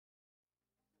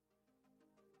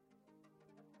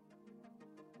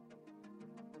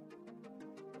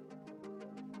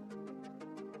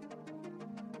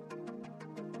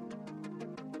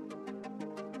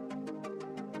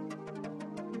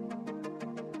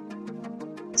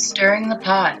Stirring the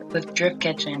Pot with Drip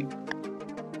Kitchen.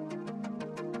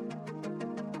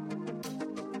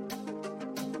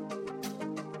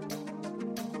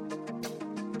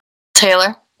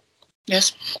 Taylor?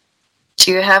 Yes?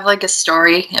 Do you have like a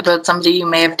story about somebody you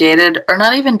may have dated, or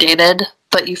not even dated,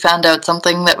 but you found out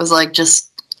something that was like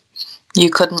just you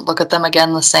couldn't look at them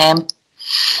again the same?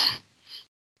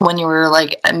 When you were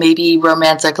like maybe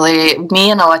romantically,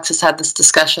 me and Alexis had this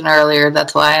discussion earlier.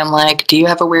 That's why I'm like, do you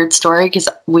have a weird story? Because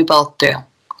we both do.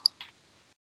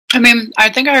 I mean, I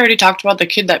think I already talked about the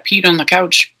kid that peed on the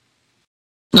couch.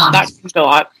 That changed a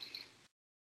lot.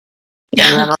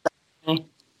 Yeah,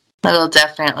 that'll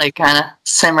definitely kind of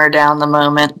simmer down the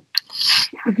moment.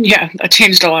 Yeah, that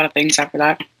changed a lot of things after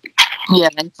that. Yeah,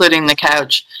 including the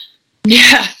couch.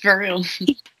 Yeah, for real.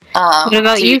 What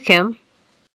about you, Kim?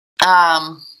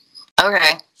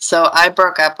 Okay, so I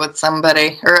broke up with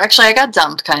somebody, or actually I got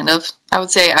dumped, kind of. I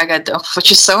would say I got dumped,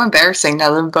 which is so embarrassing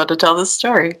now that I'm about to tell this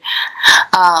story.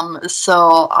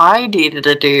 So I dated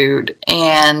a dude,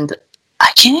 and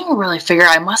I can't even really figure,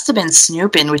 I must have been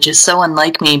snooping, which is so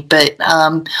unlike me, but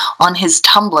on his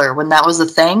Tumblr, when that was a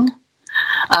thing,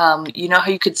 you know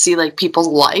how you could see like people's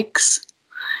likes?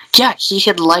 Yeah, he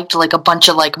had liked like a bunch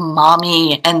of like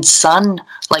mommy and son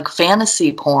like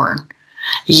fantasy porn.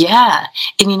 Yeah,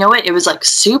 and you know what? It was like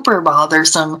super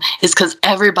bothersome is because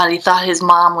everybody thought his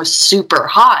mom was super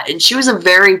hot, and she was a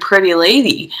very pretty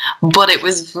lady, but it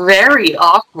was very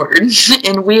awkward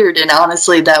and weird, and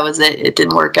honestly, that was it. It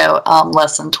didn't work out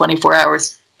less than 24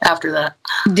 hours after that.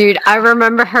 Dude, I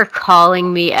remember her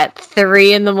calling me at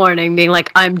 3 a.m, being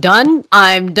like, I'm done.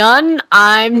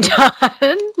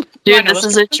 Dude, this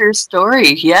is a true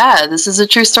story. Yeah, this is a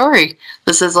true story.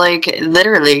 This is like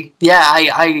literally, yeah.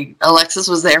 I Alexis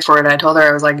was there for it. I told her,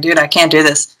 I was like, dude, I can't do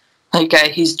this. Like,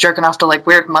 he's jerking off to like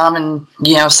weird mom and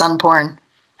son porn,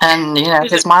 and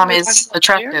his mom is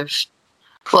attractive. Earlier?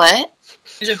 What?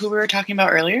 Is it who we were talking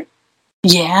about earlier?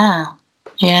 Yeah.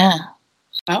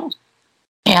 Oh.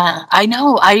 Yeah, I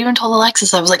know. I even told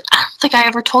Alexis. I was like, I don't think I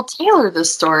ever told Taylor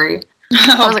this story.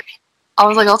 I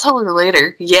was like, I'll tell her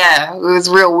later. Yeah, it was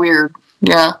real weird.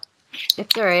 Yeah.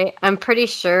 It's alright. I'm pretty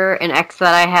sure an ex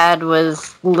that I had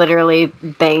was literally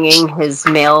banging his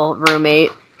male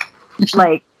roommate.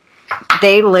 Like,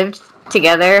 they lived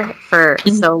together for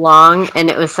so long, and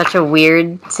it was such a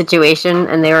weird situation,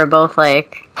 and they were both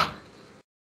like,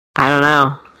 I don't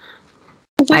know.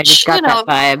 I just got that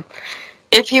vibe.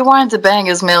 If he wanted to bang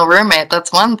his male roommate,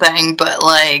 that's one thing, but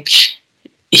like,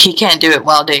 he can't do it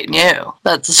while dating you.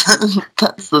 That's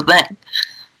the thing.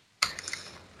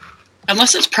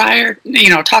 Unless it's prior,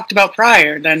 talked about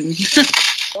prior, then...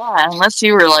 Yeah, unless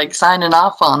you were, like, signing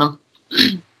off on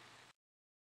him.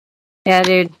 Yeah,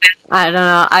 dude. I don't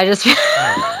know. I just...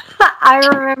 I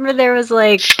remember there was,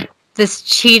 like, this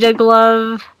cheetah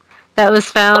glove that was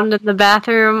found in the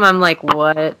bathroom. I'm like,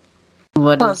 what?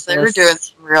 What is they this? Were doing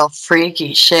some real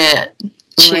freaky shit.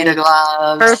 Cheetah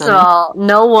gloves. First of all,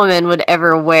 no woman would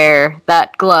ever wear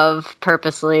that glove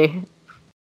purposely.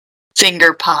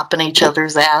 Finger popping each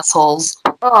other's assholes.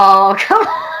 Oh, come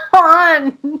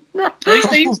on! At least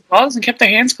they used gloves and kept their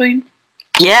hands clean.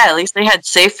 Yeah, at least they had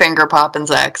safe finger popping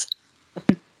sex.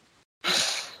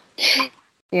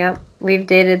 Yep, we've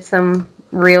dated some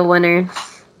real winners.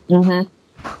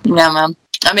 Mm-hmm. Yeah, man.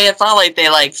 I mean, it's not like they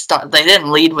they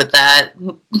didn't lead with that.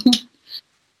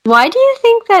 Why do you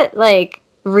think that like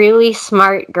really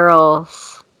smart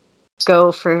girls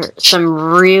go for some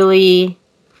really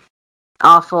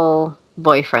awful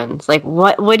boyfriends? Like,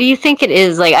 what do you think it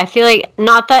is? Like, I feel like,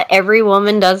 not that every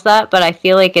woman does that, but I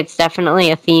feel like it's definitely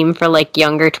a theme for like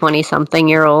younger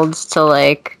 20-something-year-olds to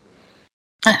like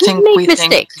make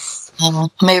mistakes.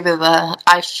 Maybe the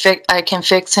I can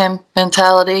fix him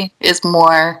mentality is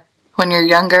more when you're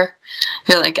younger.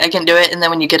 You're like, I can do it, and then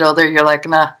when you get older, you're like,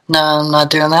 no, I'm not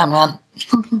doing that, man.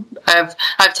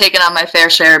 I've taken on my fair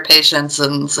share of patience,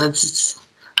 and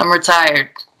I'm retired.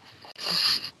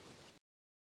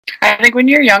 I think when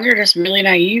you're younger, just really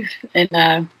naive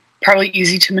and probably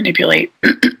easy to manipulate.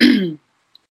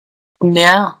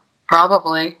 Yeah,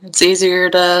 probably. It's easier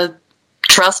to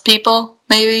trust people,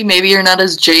 maybe. Maybe you're not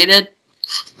as jaded.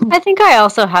 I think I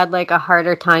also had like a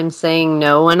harder time saying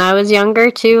no when I was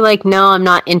younger too. Like, no, I'm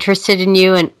not interested in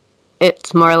you, and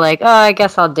it's more like, oh, I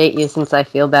guess I'll date you since I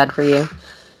feel bad for you.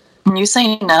 When you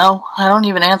say no, I don't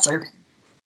even answer.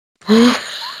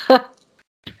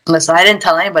 Listen, I didn't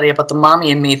tell anybody about the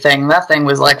mommy and me thing. That thing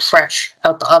was like fresh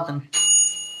out the oven.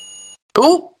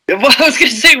 Ooh! I was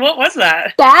gonna say, what was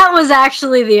that? That was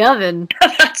actually the oven.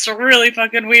 That's really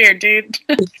fucking weird, dude.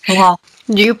 Yeah.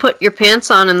 Do you put your pants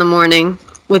on in the morning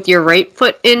with your right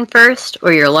foot in first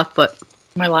or your left foot?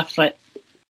 My left foot.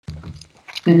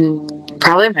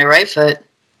 Probably my right foot.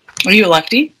 Are you a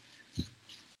lefty?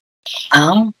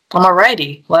 I'm a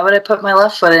righty. Why would I put my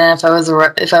left foot in if I was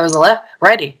a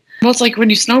righty? Well, it's like when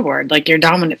you snowboard, like your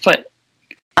dominant foot.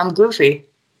 I'm goofy.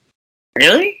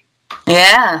 Really?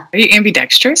 Yeah. Are you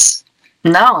ambidextrous?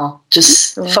 No,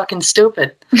 just fucking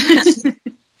stupid.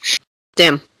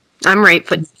 Damn. I'm right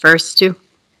foot first, too.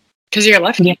 Because you're a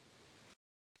lefty. Yeah.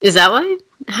 Is that why?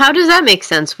 How does that make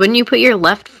sense? Wouldn't you put your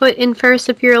left foot in first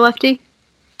if you're a lefty?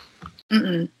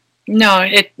 Mm-mm. No,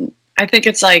 I think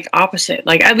it's like opposite.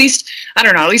 Like at least I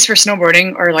don't know. At least for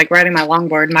snowboarding or like riding my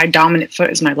longboard, my dominant foot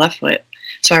is my left foot.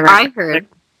 So I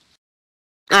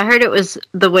heard it was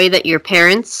the way that your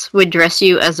parents would dress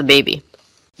you as a baby.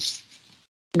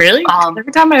 Really?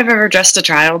 Every time I've ever dressed a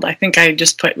child, I think I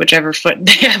just put whichever foot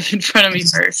they have in front of me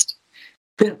first.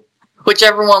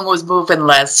 Whichever one was moving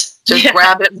less. Just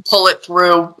grab it and pull it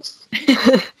through.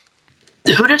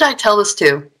 Who did I tell this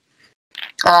to?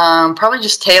 Probably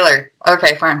just Taylor.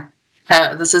 Okay, fine.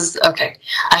 This is okay.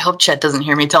 I hope Chet doesn't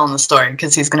hear me telling the story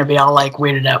because he's gonna be all like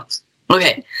weirded out.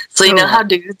 Okay, so you know how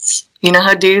dudes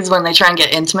when they try and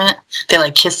get intimate, they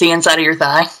like kiss the inside of your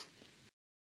thigh.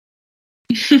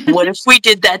 What if we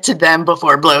did that to them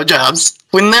before blowjobs?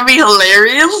 Wouldn't that be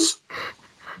hilarious?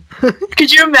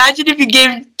 Could you imagine if you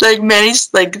gave like Manny's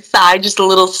like thigh just a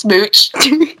little smooch?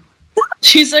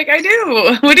 She's like, I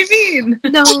do. What do you mean?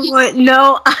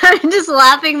 No, I'm just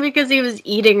laughing because he was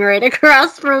eating right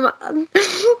across from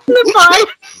the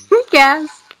podcast.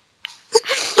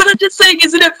 But I'm just saying,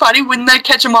 isn't it funny? Wouldn't that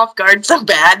catch him off guard so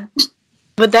bad?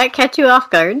 Would that catch you off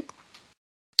guard?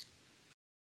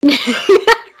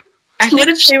 What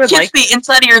if she kissed the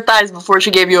inside of your thighs before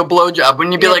she gave you a blowjob?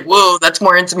 Wouldn't you be like, whoa, that's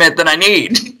more intimate than I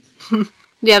need?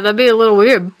 Yeah, that'd be a little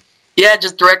weird. Yeah,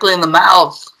 just directly in the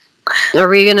mouth. Are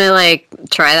we gonna, like,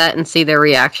 try that and see their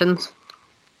reactions?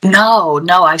 No,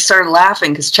 I started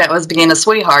laughing because Chet was being a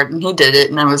sweetheart and he did it,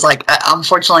 and I was like,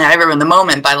 unfortunately, I ruined the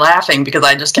moment by laughing because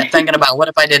I just kept thinking about what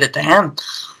if I did it to him.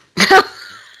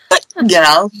 You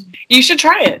know? You should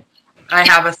try it. I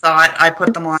have a thought. I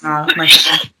put them on my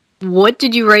phone. What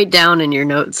did you write down in your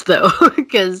notes, though?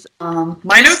 Because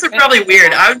my notes are probably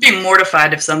weird. I would be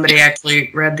mortified if somebody actually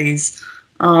read these.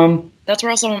 That's where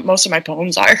also most of my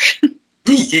poems are.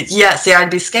 Yeah, see,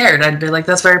 I'd be scared. I'd be like,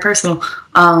 that's very personal.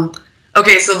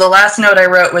 Okay, so the last note I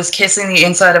wrote was kissing the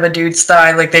inside of a dude's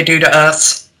thigh like they do to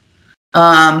us.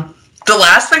 The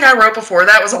last thing I wrote before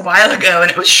that was a while ago, and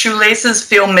it was shoelaces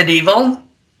feel medieval.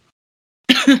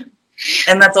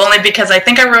 And that's only because I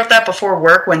think I wrote that before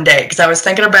work one day, because I was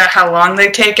thinking about how long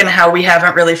they take and how we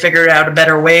haven't really figured out a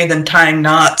better way than tying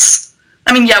knots.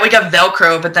 I mean, yeah, we got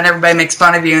Velcro, but then everybody makes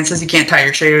fun of you and says you can't tie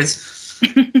your shoes.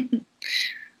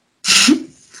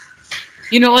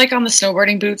 You know, like on the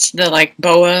snowboarding boots, the like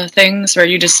BOA things where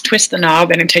you just twist the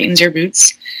knob and it tightens your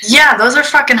boots? Yeah, those are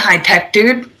fucking high-tech,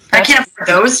 dude. I can't afford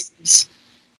those.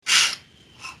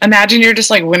 Imagine your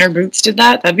just like winter boots did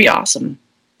that. That'd be awesome.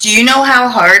 Do you know how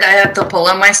hard I have to pull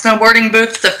on my snowboarding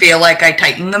boots to feel like I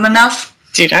tightened them enough?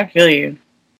 Dude, I feel you.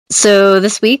 So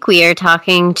this week we are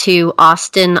talking to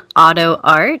Austin Auto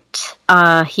Art.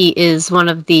 He is one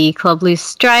of the Club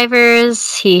Loose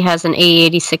drivers. He has an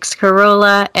A86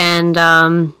 Corolla, and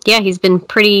he's been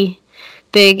pretty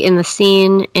big in the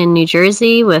scene in New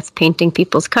Jersey with painting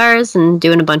people's cars and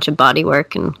doing a bunch of body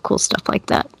work and cool stuff like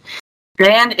that.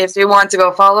 And if you want to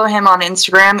go follow him on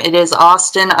Instagram, it is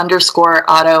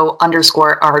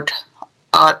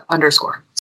Austin_auto_art_.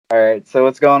 Alright, so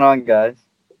what's going on, guys?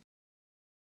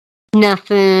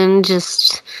 Nothing,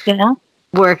 just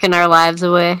working our lives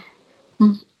away.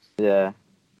 Yeah.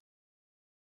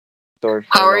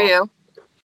 How are you?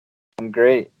 I'm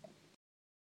great.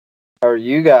 How are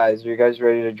you guys? Are you guys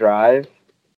ready to drive?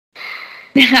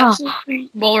 Absolutely.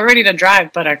 Well, we're ready to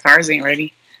drive, but our cars ain't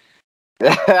ready.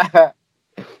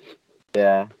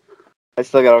 Yeah. I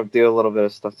still gotta do a little bit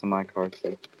of stuff to my car,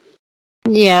 too.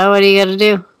 Yeah, what do you gotta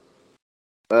do?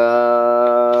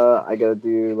 I gotta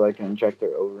do, like, an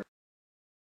injector over.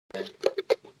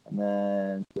 And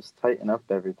then just tighten up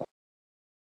everything.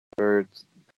 Or it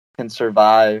can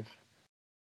survive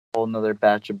a whole nother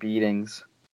batch of beatings.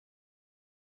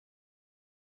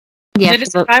 Yeah, Did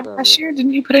it survive last year?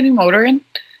 Didn't you put a new motor in?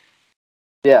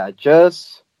 Yeah, I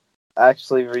just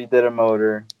actually redid a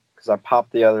motor because I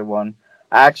popped the other one.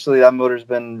 Actually, that motor's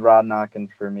been rod knocking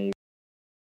for me.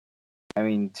 I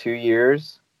mean, 2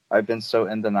 years. I've been so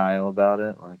in denial about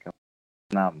it. Like,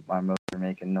 not my motor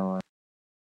making noise.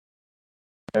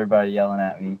 Everybody yelling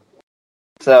at me.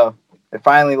 So, I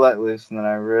finally let loose, and then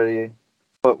I really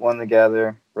put one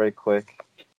together right quick.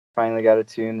 Finally got it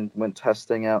tuned and went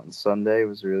testing out on Sunday. It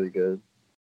was really good.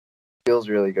 Feels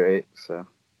really great, so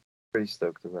Pretty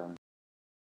stoked about it.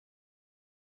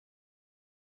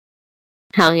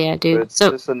 Hell yeah, But dude. it's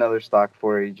So just another stock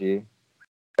 4AG.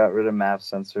 Got rid of MAF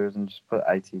sensors and just put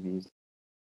ITVs.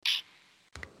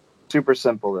 Super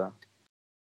simple though.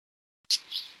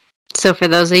 So for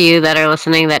those of you that are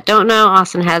listening that don't know,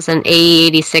 Austin has an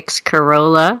A86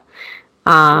 Corolla.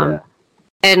 Yeah.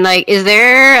 And like, is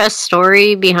there a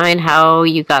story behind how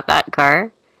you got that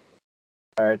car?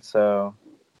 All right, so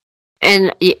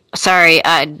And sorry,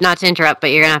 not to interrupt,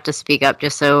 but you're gonna have to speak up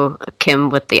just so Kim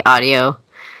with the audio.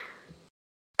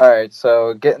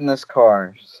 getting this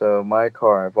car. So my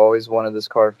car, I've always wanted this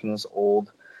car from this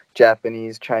old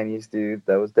Japanese Chinese dude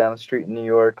that was down the street in New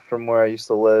York from where I used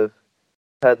to live.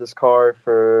 Had this car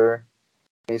for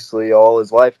basically all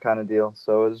his life kind of deal.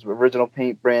 So it was original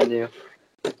paint, brand new.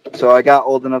 So I got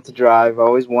old enough to drive. I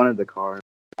always wanted the car.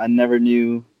 I never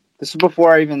knew. This was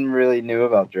before I even really knew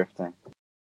about drifting.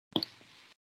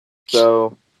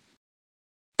 So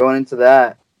going into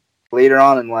that, later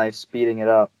on in life, speeding it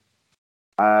up,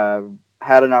 I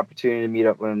had an opportunity to meet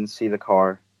up with him and see the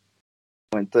car.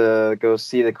 Went to go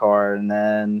see the car, and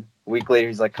then a week later,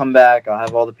 he's like, "Come back. I'll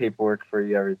have all the paperwork for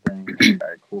you, everything." All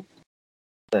right, cool,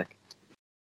 sick.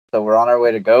 So we're on our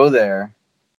way to go there,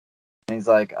 and he's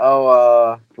like,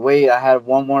 "Oh, wait, I had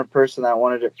one more person that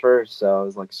wanted it first." So I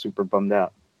was like super bummed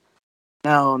out.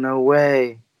 No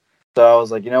way. So I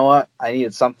was like, you know what? I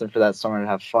needed something for that summer to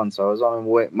have fun. So I was on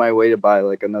my way to buy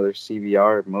like another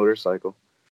CVR motorcycle.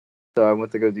 So I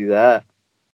went to go do that.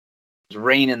 It was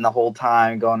raining the whole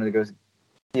time, going to go see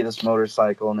this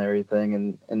motorcycle and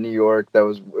everything in New York. It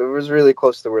was really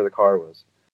close to where the car was.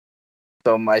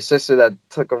 So my sister that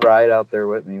took a ride out there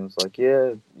with me was like,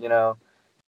 "Yeah, how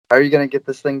are you gonna get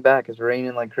this thing back? It's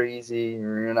raining like crazy.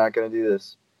 You're not gonna do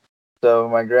this." So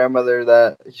my grandmother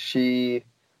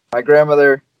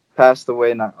passed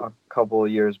away not a couple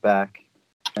of years back,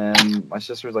 and my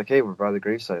sister was like, "Hey, we're by the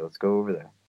gravesite. Let's go over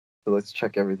there. So let's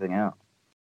check everything out."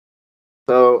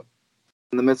 So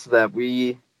in the midst of that,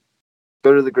 we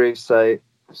go to the gravesite.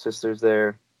 My sister's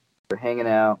there. We're hanging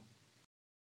out.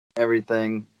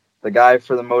 Everything. The guy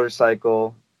for the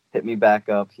motorcycle hit me back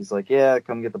up. He's like, "Yeah,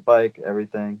 come get the bike.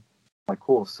 Everything." I'm like,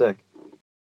 "Cool, sick."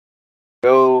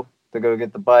 Go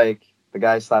get the bike. The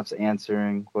guy stops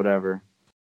answering. Whatever.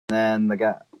 And then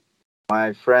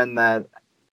my friend that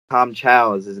Tom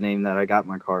Chow is his name that I got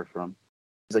my car from.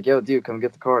 He's like, "Yo, dude, come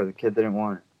get the car. The kid didn't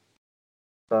want it."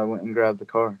 So I went and grabbed the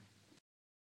car.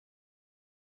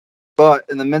 But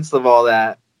in the midst of all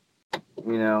that,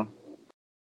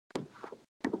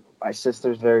 my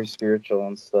sister's very spiritual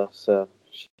and stuff, so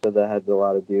she said that had a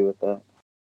lot to do with that.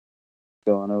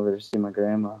 Going over to see my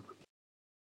grandma,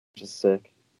 which is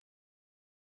sick.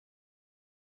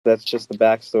 That's just the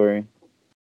backstory.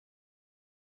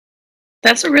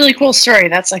 That's a really cool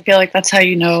story. I feel like that's how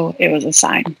you know it was a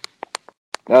sign.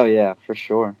 Oh yeah, for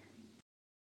sure.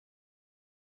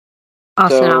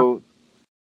 Austin, So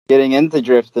getting into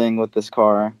drifting with this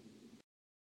car.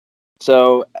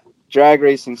 So drag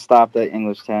racing stopped at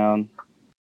Englishtown,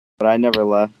 but I never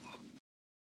left.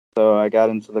 So I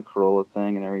got into the Corolla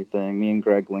thing and everything. Me and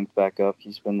Greg linked back up.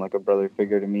 He's been like a brother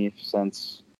figure to me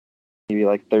since maybe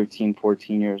like 13,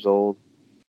 14 years old.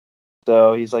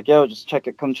 So he's like, "Yo, just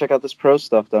come check out this pro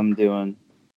stuff that I'm doing."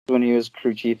 When he was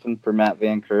crew chiefing for Matt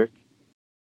Van Kirk,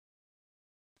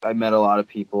 I met a lot of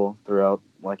people throughout,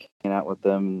 like hanging out with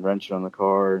them and wrenching on the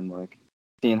car and like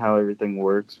seeing how everything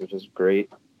works, which is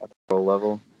great at the pro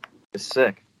level. It's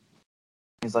sick.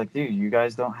 He's like, "Dude, you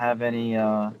guys don't have any."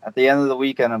 At the end of the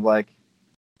weekend, I'm like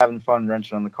having fun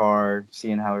wrenching on the car,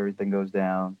 seeing how everything goes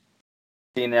down,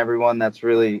 seeing everyone that's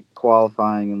really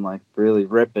qualifying and like really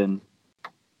ripping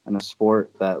in a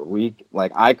sport that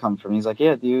like I come from. He's like,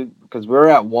 "Yeah, dude," because we're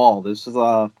at Wall. This is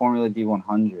a Formula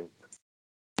D100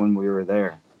 when we were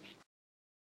there.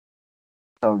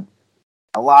 So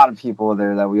a lot of people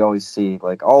there that we always see.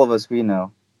 Like all of us, we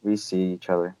see each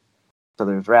other. So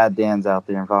there's Rad Dan's out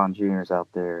there and Vaughn Junior's out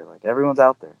there. Like everyone's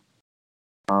out there.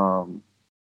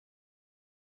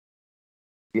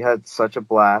 We had such a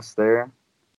blast there.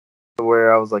 To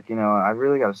where I was like, I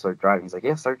really got to start driving. He's like,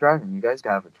 "Yeah, start driving. You guys got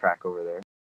to have a track over there."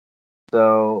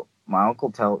 So my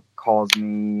uncle calls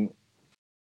me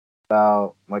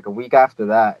about like a week after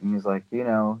that, and he's like,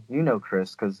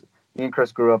 Chris, because me and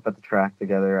Chris grew up at the track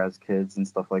together as kids and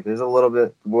stuff like. There's a little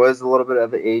bit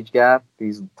of an age gap.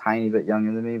 He's a tiny bit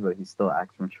younger than me, but he still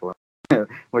acts mature,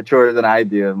 maturer than I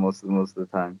do most of the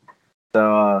time.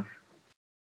 So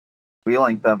we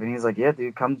linked up, and he's like, "Yeah,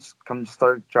 dude, come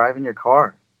start driving your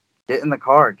car. Get in the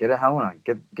car, get a helmet on,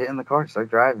 get in the car, start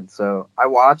driving." So I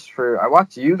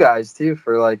watched you guys too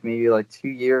for like maybe like 2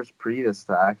 years previous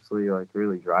to actually like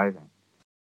really driving.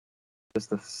 just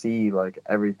to see like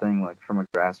everything like from a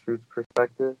grassroots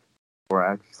perspective before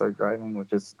I actually start driving,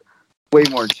 which is way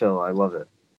more chill. I love it.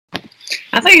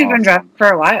 I thought you'd been driving for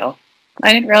a while.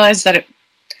 I didn't realize that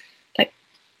it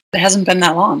hasn't been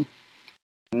that long.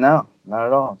 No, not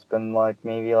at all. It's been like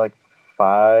maybe like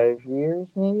 5 years,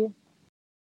 maybe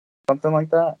something like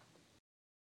that.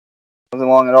 Wasn't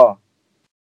long at all.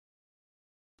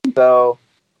 So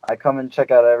I come and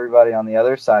check out everybody on the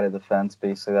other side of the fence.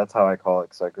 Basically, that's how I call it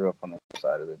because I grew up on the other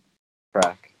side of the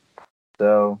track.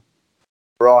 So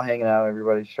we're all hanging out.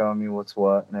 Everybody's showing me what's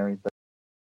what and everything.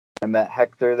 I met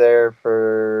Hector there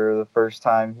for the first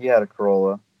time. He had a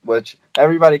Corolla, which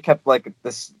everybody kept like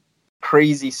this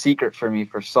crazy secret for me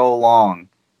for so long.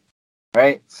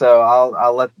 Right? So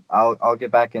I'll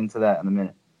get back into that in a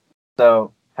minute.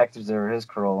 So Hector's there with his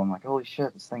Corolla. I'm like, holy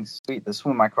shit, this thing's sweet. This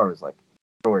one, my car was like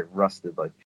really rusted,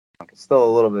 like it's still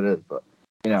a little bit is, but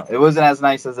you know, it wasn't as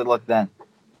nice as it looked then.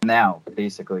 Now,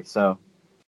 basically. So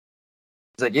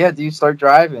he's like, yeah, do you start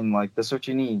driving? Like, this is what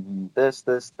you need. You need this,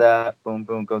 that, boom,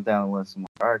 boom, go down the list. I'm like,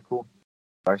 all right, cool.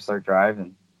 So I start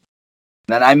driving. And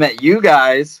then I met you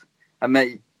guys. I met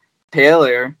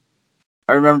Taylor.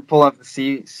 I remember pulling up the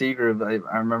C group.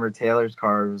 I remember Taylor's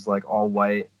car was like all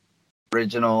white,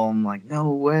 original. I'm like, no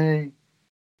way.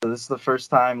 So this is the first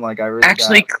time like I really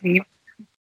Actually got clean.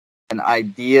 an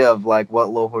idea of like what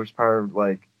low horsepower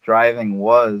like driving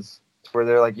was. Where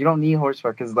they're like, you don't need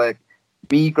horsepower because like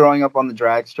me growing up on the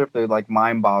drag strip, they like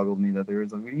mind boggled me that there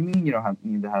was like, what do you mean you don't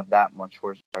need to have that much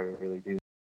horsepower to really do?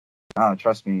 No,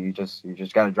 trust me, you just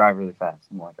got to drive really fast.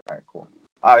 I'm like, all right, cool.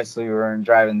 Obviously, we weren't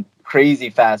driving crazy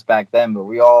fast back then, but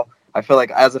I feel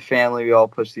like as a family, we all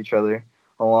pushed each other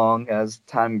along as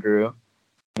time grew,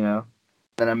 you know.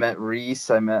 Then I met Reese.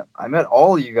 I met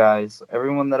all you guys,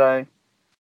 everyone that I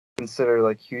consider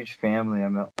like huge family. I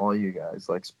met all you guys,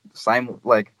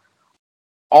 like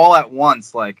all at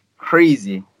once, like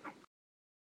crazy.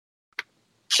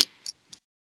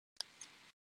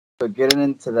 So getting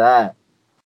into that.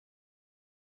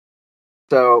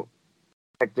 So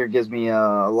Hector gives me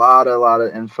a lot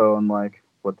of info on like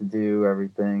what to do,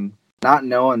 everything. Not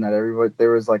knowing that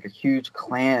there was like a huge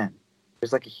clan.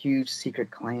 There's like a huge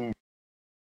secret clan.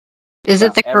 Is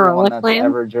it the Everyone Corolla that's clan?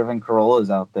 ever driven Corollas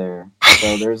out there.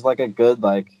 So there's like a good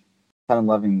like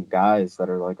 10-11 guys that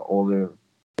are like older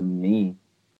than me.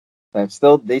 They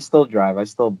still drive. I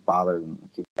still bother them to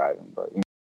keep driving, but you know,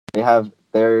 they have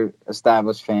their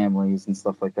established families and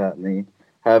stuff like that, and they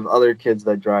have other kids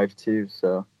that drive too.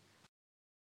 So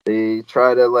they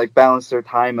try to like balance their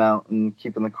time out and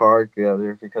keeping the car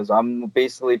together because I'm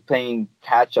basically playing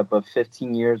catch up of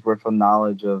 15 years worth of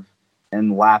knowledge of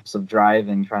and laps of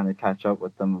driving, trying to catch up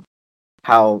with them.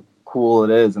 How cool it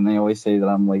is, and they always say that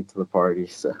I'm late to the party.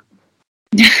 So.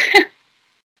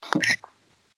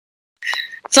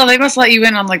 So they must let you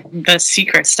in on like the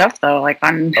secret stuff though, like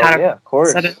on how to of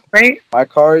course. set it right. My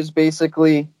car is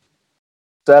basically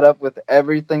set up with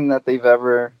everything that they've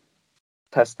ever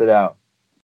tested out.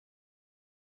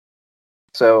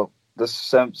 So the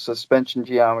suspension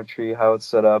geometry, how it's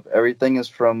set up, everything is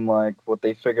from like what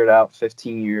they figured out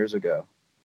 15 years ago,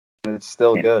 and it's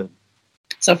still good.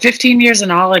 So 15 years of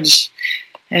knowledge,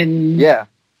 and Yeah,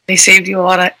 they saved you a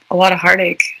lot of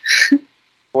heartache.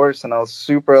 of course, and a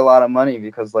lot of money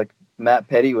because, like Matt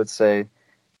Petty would say,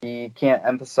 he can't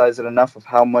emphasize it enough of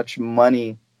how much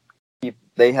money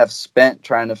they have spent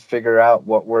trying to figure out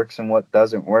what works and what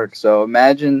doesn't work. So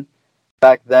imagine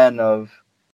back then of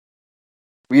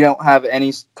we don't have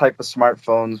any type of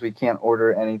smartphones. We can't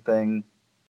order anything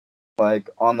like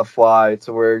on the fly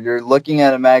to where you're looking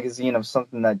at a magazine of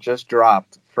something that just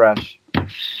dropped fresh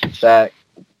that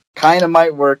kind of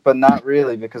might work, but not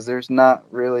really because there's not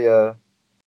really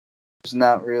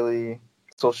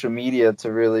social media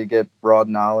to really get broad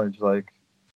knowledge like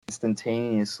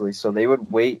instantaneously. So they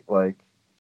would wait like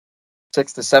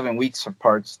 6 to 7 weeks for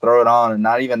parts, throw it on, and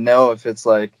not even know if it's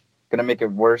like gonna make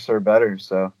it worse or better.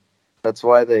 So that's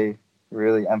why they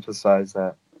really emphasize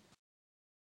that.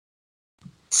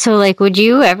 So, like, would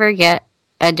you ever get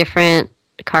a different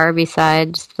car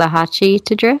besides the Hachi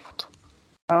to drift?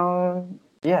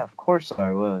 Yeah, of course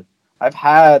I would. I've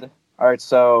had a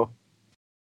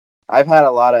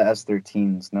lot of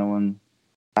S13s.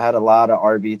 I had a lot of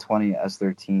RB20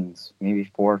 S13s, maybe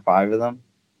 4 or 5 of them.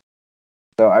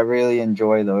 So I really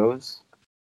enjoy those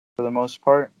for the most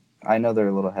part. I know they're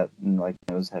a little like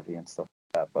nose heavy and stuff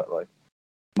like that, but like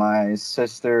my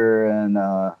sister and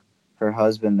her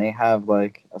husband, they have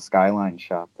like a Skyline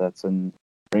shop that's in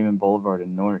Raymond Boulevard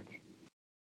in Newark.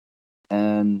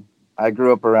 And I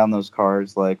grew up around those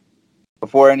cars like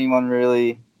before anyone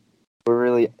were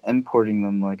really importing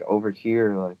them like over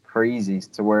here like crazy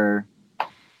to where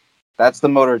that's the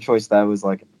motor choice that was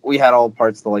like, we had all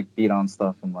parts to like beat on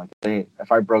stuff, and like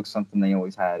if I broke something, they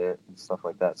always had it and stuff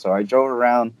like that. So I drove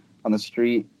around on the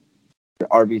street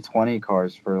RB20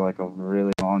 cars for like a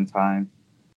really long time,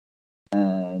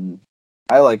 and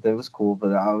I liked it. It was cool,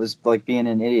 but I was like being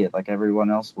an idiot like everyone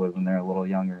else would when they're a little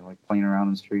younger, like playing around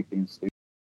on the street being stupid,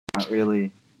 not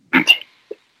really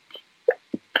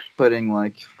putting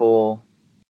like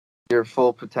your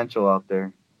full potential out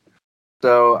there.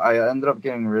 So I ended up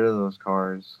getting rid of those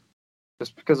cars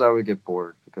just because I would get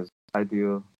bored, because I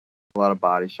do a lot of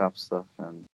body shop stuff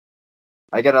and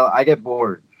I get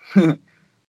bored.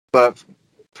 But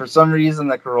for some reason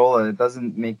the Corolla, it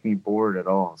doesn't make me bored at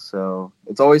all. So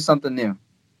it's always something new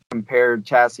compared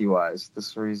chassis wise. This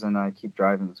is the reason I keep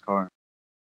driving this car.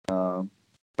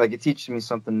 Like it teaches me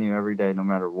something new every day, no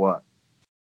matter what.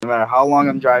 No matter how long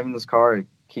I'm driving this car, it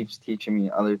keeps teaching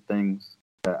me other things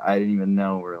that I didn't even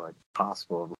know were like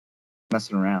possible,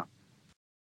 messing around.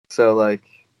 So like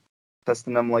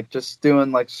testing them, like just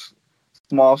doing like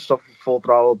small stuff, full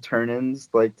throttle turn-ins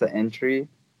like to entry.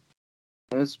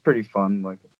 It was pretty fun.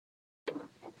 Like,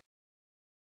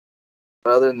 but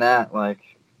other than that, like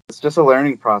it's just a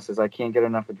learning process. I can't get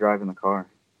enough of driving the car.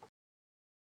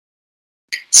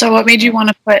 So what made you want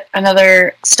to put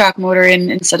another stock motor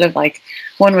in instead of like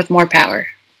one with more power?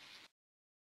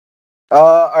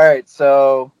 All right,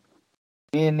 so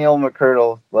me and Neil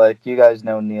McCurdle, like you guys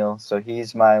know Neil, so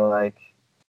he's my like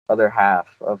other half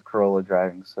of Corolla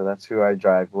driving. So that's who I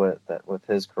drive with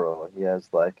his Corolla. He has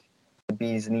like the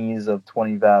bee's knees of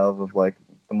 20 valve of like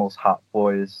the most hot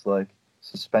boys like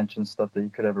suspension stuff that you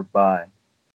could ever buy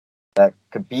that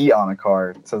could be on a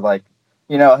car. So like,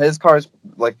 you know, his car's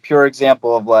like pure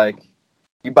example of like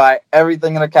you buy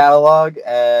everything in a catalog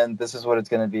and this is what it's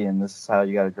gonna be and this is how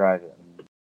you gotta drive it.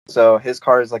 So his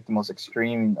car is like the most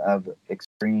extreme of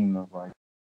like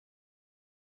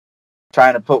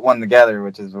trying to put one together,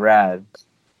 which is rad.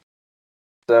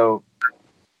 So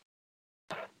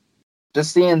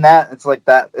just seeing that, it's like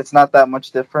that. It's not that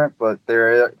much different, but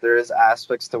there is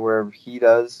aspects to where he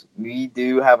does. We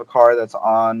do have a car that's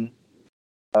on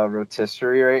a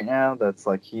rotisserie right now. That's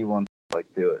like he wants to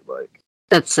like do it like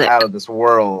That's it. out of this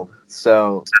world.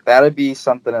 So that'd be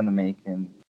something in the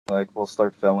making. Like we'll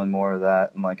start filming more of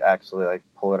that and like actually like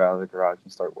pull it out of the garage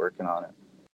and start working on it.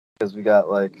 Because we got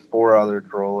like 4 other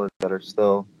Corollas that are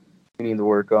still we need to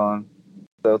work on.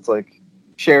 So it's like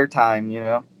share time, you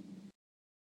know?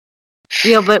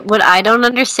 But what I don't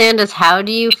understand is how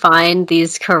do you find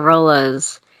these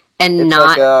Corollas and It's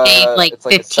not pay like it's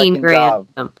like a 15 second grand job.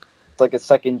 for them? It's like a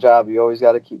second job. You always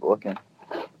got to keep looking.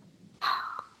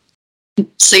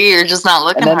 See, you're just not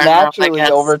looking And then hard enough, I naturally,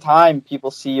 guess. over time,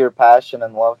 people see your passion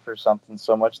and love for something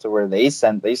so much to where they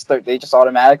just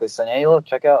automatically send, hey, look,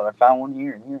 check out, I found one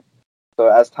here and here. So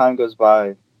as time goes by,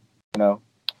 you know,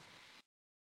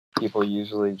 people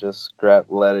usually just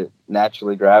let it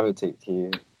naturally gravitate to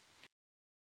you.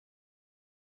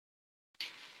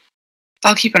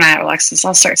 I'll keep an eye out, Alexis.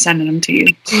 I'll start sending them to you.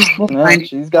 We'll Yeah, find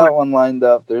she's got one lined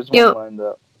up. There's one lined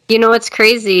up. You know what's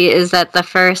crazy is that the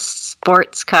first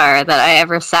sports car that I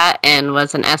ever sat in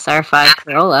was an SR5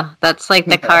 Corolla. That's like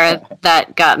the car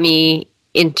that got me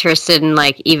interested in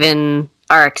like even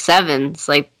RX-7s.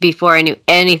 Like before I knew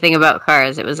anything about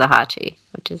cars, it was a Hachi,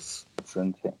 which is...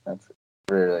 That's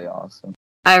really awesome.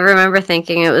 I remember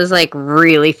thinking it was like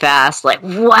really fast. Like,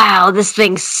 wow, this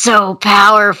thing's so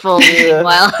powerful. Yeah.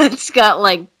 While it's got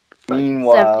like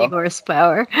 70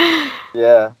 horsepower.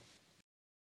 Yeah.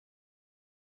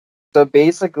 So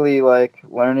basically, like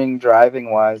learning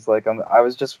driving wise, like I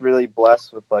was just really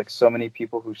blessed with like so many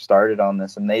people who started on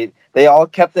this, and they all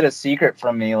kept it a secret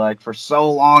from me, like for so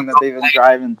long that they've been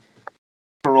driving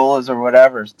Corollas or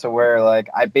whatever, to where like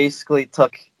I basically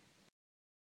took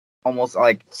almost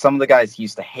like some of the guys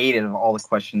used to hate it of all the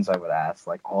questions I would ask,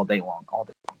 like all day long.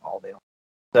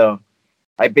 So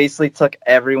I basically took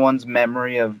everyone's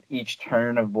memory of each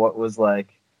turn of what was like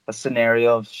a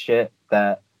scenario of shit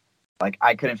that. Like,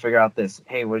 I couldn't figure out this.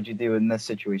 Hey, what did you do in this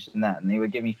situation? That. And they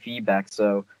would give me feedback.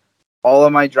 So all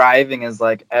of my driving is,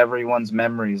 like, everyone's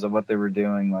memories of what they were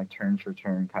doing, like, turn for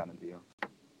turn kind of deal.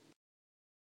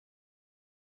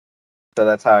 So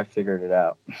that's how I figured it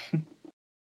out. What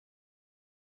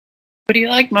do you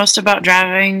like most about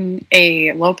driving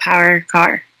a low-power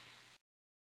car?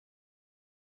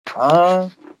 I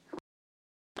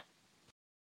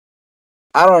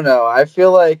don't know. I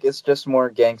feel like it's just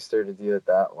more gangster to do it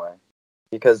that way.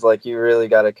 Because, like, you really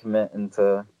got to commit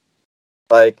into,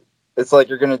 like, it's like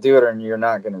you're going to do it or you're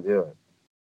not going to do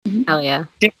it. Hell yeah.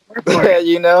 Yeah,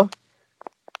 you know?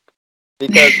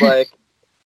 Because, like,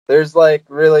 there's, like,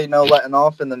 really no letting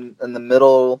off in the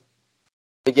middle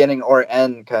beginning or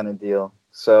end kind of deal.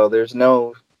 So there's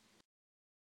no,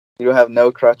 you don't have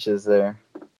no crutches there.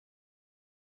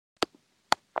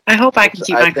 I hope I can Which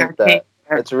keep I my think car that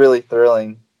it's really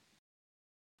thrilling.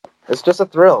 It's just a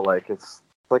thrill, like it's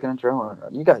like an adrenaline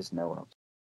run. You guys know what I'm.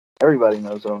 Everybody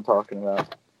knows what I'm talking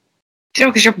about.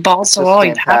 because your balls It's so just all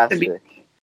you have to be. fantastic.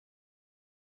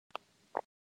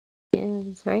 Yeah,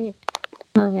 that's right.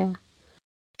 Oh yeah.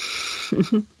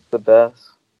 The best.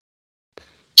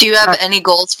 Do you have any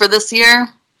goals for this year?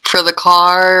 For the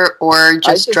car or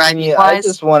just driving I wise?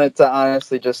 just wanted to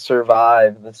honestly just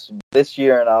survive this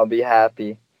year, and I'll be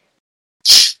happy.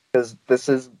 Because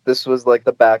this was like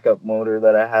the backup motor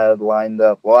that I had lined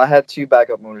up. Well, I had two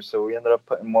backup motors, so we ended up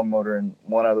putting one motor in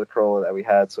one other Corolla that we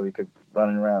had, so we could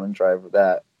run around and drive with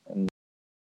that. And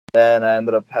then I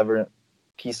ended up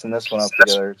piecing this one up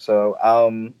together. So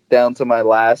I'm down to my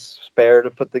last spare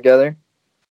to put together.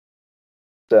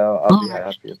 So I'll be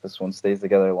happy if this one stays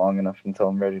together long enough until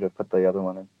I'm ready to put the other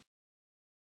one in.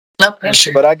 No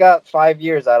pressure. But I got 5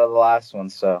 years out of the last one,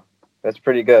 so that's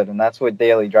pretty good. And that's with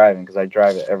daily driving, because I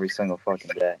drive it every single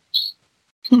fucking day.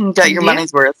 Got your Yeah.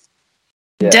 money's worth.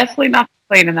 Yeah. Definitely not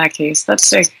playing in that case. That's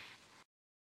sick.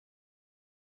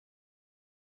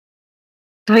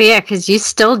 Oh yeah, because you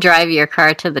still drive your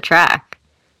car to the track.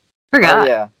 Forgot. Oh,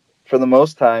 yeah. For the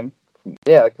most time.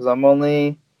 Yeah, because I'm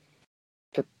only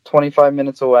 25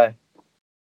 minutes away.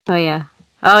 Oh yeah.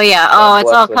 Oh yeah. God Oh, it's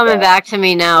bless all with coming that. back to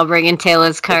me now. Bringing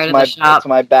Taylor's car to the shop. It's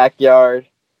my backyard.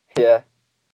 Yeah.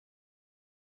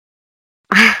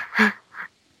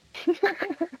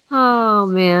 Oh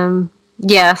man.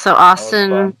 Yeah. So That was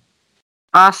fun.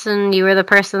 Austin, you were the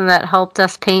person that helped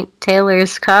us paint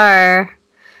Taylor's car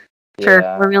for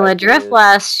Yeah, Formula I Drift did.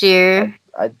 last year.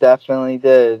 I definitely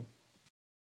did.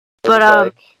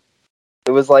 But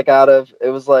It was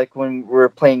like when we were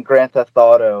playing Grand Theft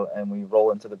Auto and we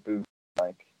roll into the booth,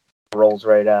 like rolls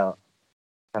right out,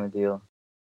 kind of deal.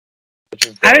 Which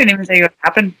is I didn't even tell you what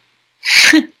happened.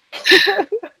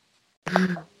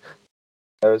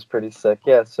 that was pretty sick.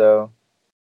 Yeah. So,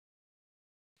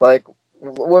 like,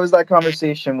 what was that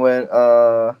conversation with?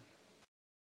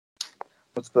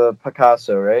 What's the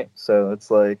Picasso, right? So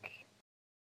it's like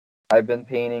I've been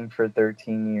painting for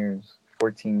 13 years,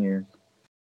 14 years,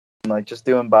 and like just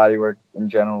doing body work in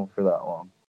general for that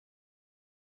long.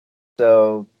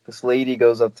 So this lady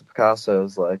goes up to Picasso,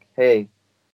 is like, "Hey,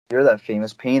 you're that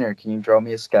famous painter. Can you draw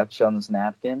me a sketch on this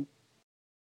napkin?"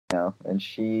 You know, and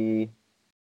she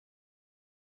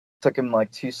took him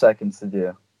like 2 seconds to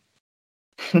do.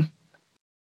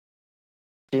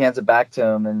 She hands it back to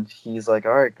him, and he's like,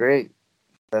 "All right, great.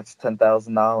 That's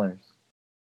 $10,000."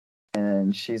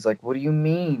 And she's like, "What do you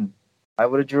mean? I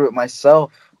would have drew it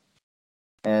myself."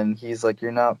 And he's like,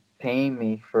 "You're not paying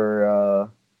me for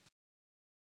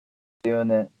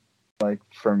doing it like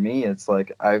for me. It's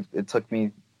like it took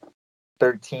me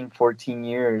 13, 14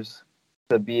 years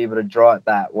to be able to draw it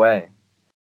that way."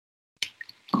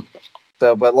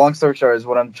 So, but long story short is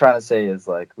what I'm trying to say is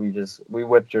like we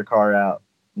whipped your car out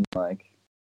in like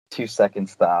 2 second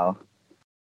style,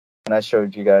 and I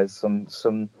showed you guys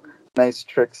some nice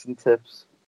tricks and tips.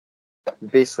 We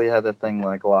basically had the thing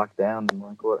like locked down in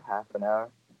like what, half an hour.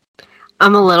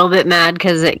 I'm a little bit mad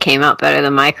because it came out better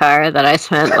than my car that I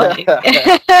spent like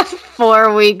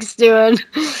 4 weeks doing.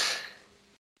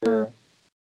 Yeah.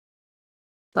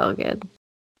 So good.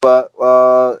 But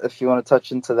if you want to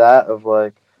touch into that of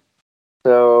like,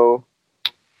 so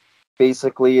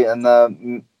basically,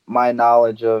 in my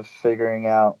knowledge of figuring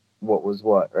out what was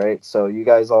what, right? So you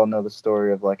guys all know the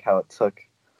story of like how it took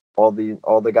all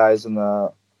the guys in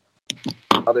the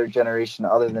other generation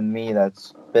other than me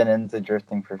that's been into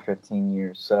drifting for 15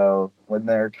 years. So when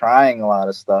they're trying a lot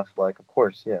of stuff, like of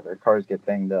course, yeah, their cars get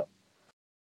banged up.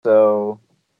 So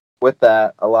with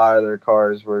that, a lot of their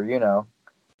cars were, a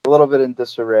little bit in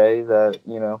disarray that,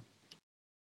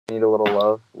 need a little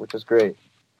love, which is great.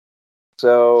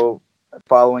 So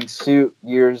following suit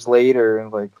years later,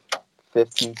 like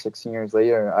 15, 16 years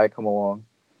later, I come along.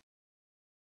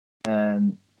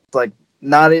 And it's like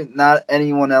not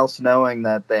anyone else knowing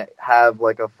that they have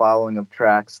like a following of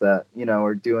tracks that,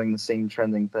 are doing the same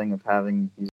trending thing of having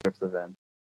these drift events.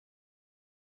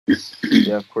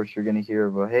 Yeah, of course you're going to hear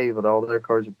about, hey, but all their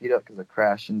cars are beat up because they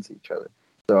crash into each other.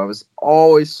 So I was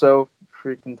always so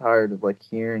freaking tired of like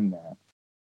hearing that.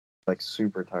 Like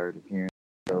super tired of hearing it.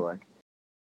 So like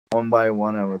one by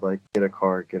one I would like get a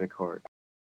card.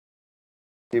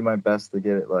 Do my best to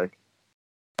get it like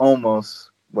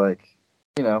almost like,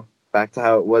 back to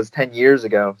how it was 10 years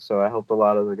ago. So I helped a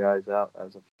lot of the guys out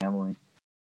as a family.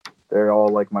 They're all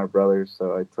like my brothers,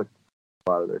 so I took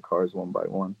a lot of their cars one by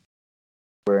one.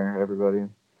 Where everybody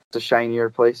It's a shinier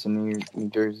place in New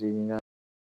Jersey, you know.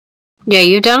 Yeah,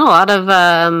 you've done a lot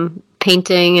of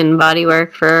painting and body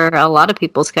work for a lot of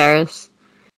people's cars.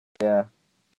 Yeah.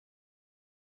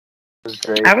 It was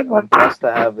great. I would love I'm blessed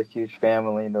to have a huge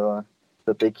family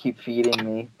that they keep feeding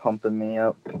me, pumping me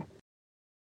up.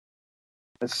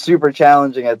 It's super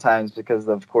challenging at times because,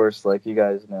 of course, like you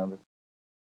guys know, the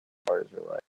cars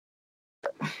are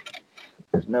like,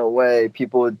 there's no way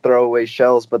people would throw away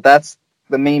shells. But that's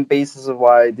the main basis of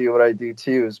why I do what I do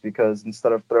too, is because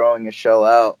instead of throwing a shell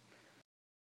out,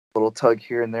 a little tug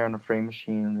here and there on the frame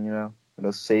machine, you know,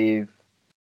 it'll save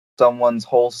someone's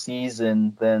whole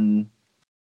season than,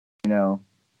 you know,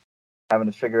 having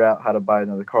to figure out how to buy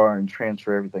another car and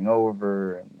transfer everything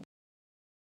over. And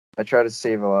I try to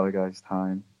save a lot of guys'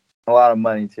 time. A lot of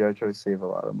money, too. I try to save a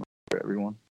lot of money for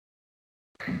everyone.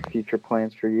 Future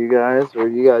plans for you guys? What are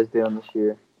you guys doing this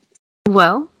year?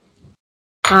 Well,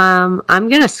 I'm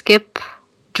going to skip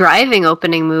driving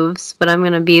opening moves, but I'm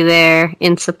going to be there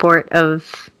in support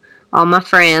of all my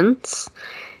friends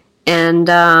and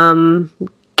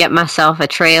get myself a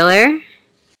trailer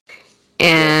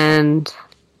and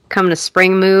come to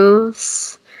spring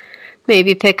moves,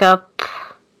 maybe pick up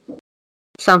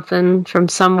something from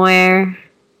somewhere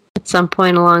at some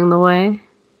point along the way.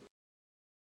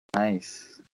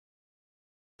 Nice.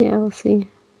 Yeah, we'll see.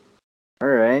 All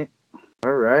right.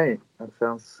 That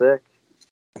sounds sick.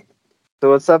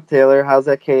 So what's up, Taylor? How's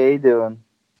that KA doing?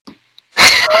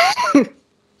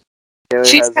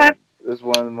 Taylor is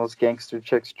one of the most gangster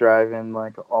chicks driving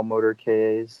like all motor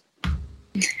KAs. No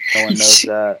one knows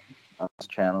that on this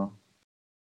channel.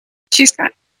 She's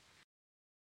kind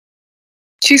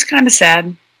of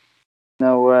sad.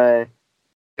 No way.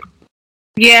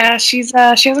 Yeah, she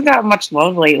hasn't gotten much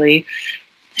love lately.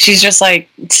 She's just like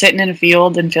sitting in a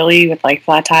field in Philly with like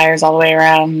flat tires all the way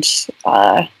around.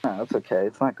 No, that's okay.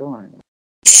 It's not going anywhere.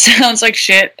 Sounds like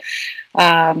shit.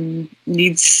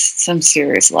 Needs some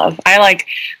serious love. I like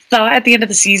thought at the end of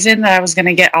the season that I was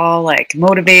gonna get all like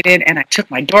motivated, and I took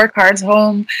my door cards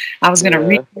home. I was gonna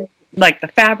read like the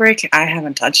fabric. I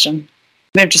haven't touched them.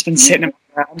 They've just been sitting in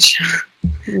my garage.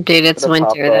 Dude, it's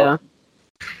winter though.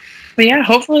 But yeah,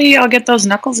 hopefully I'll get those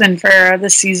knuckles in for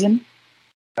this season.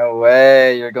 No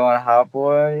way, you're going hot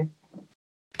boy?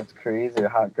 That's crazy, a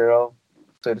hot girl,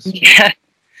 so to speak. Yeah,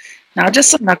 no,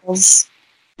 just some knuckles.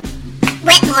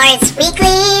 Whitmore's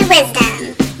Weekly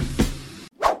Wisdom.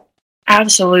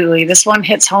 Absolutely, this one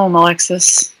hits home,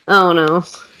 Alexis. Oh no.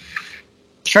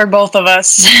 For both of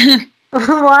us.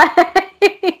 What?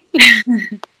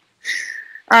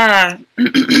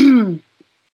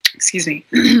 Excuse me.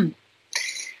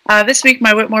 This week,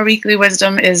 my Whitmore Weekly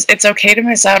Wisdom is it's okay to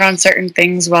miss out on certain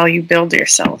things while you build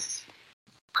yourself.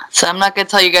 So I'm not going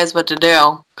to tell you guys what to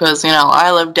do, because, you know,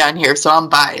 I live down here, so I'm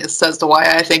biased as to why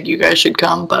I think you guys should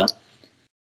come, but...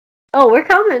 Oh, we're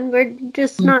coming. We're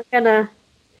just not going to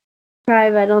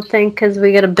drive, I don't think, because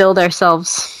we got to build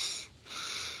ourselves.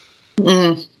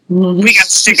 We got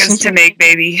stickers to make,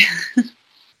 baby.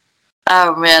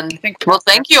 Oh, man. Well,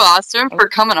 thank you, Austin, for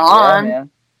coming on. Yeah, man.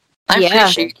 I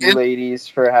appreciate Thank you, ladies,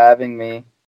 for having me.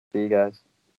 See you guys.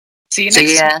 See you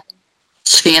next time.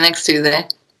 See you next Tuesday.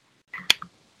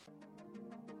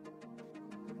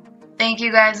 Thank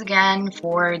you guys again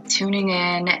for tuning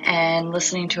in and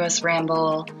listening to us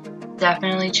ramble.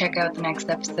 Definitely check out the next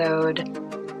episode.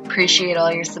 Appreciate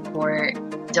all your support.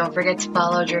 Don't forget to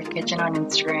follow Drift Kitchen on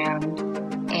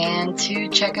Instagram and to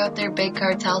check out their Big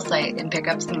Cartel site and pick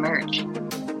up some merch.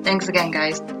 Thanks again,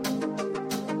 guys.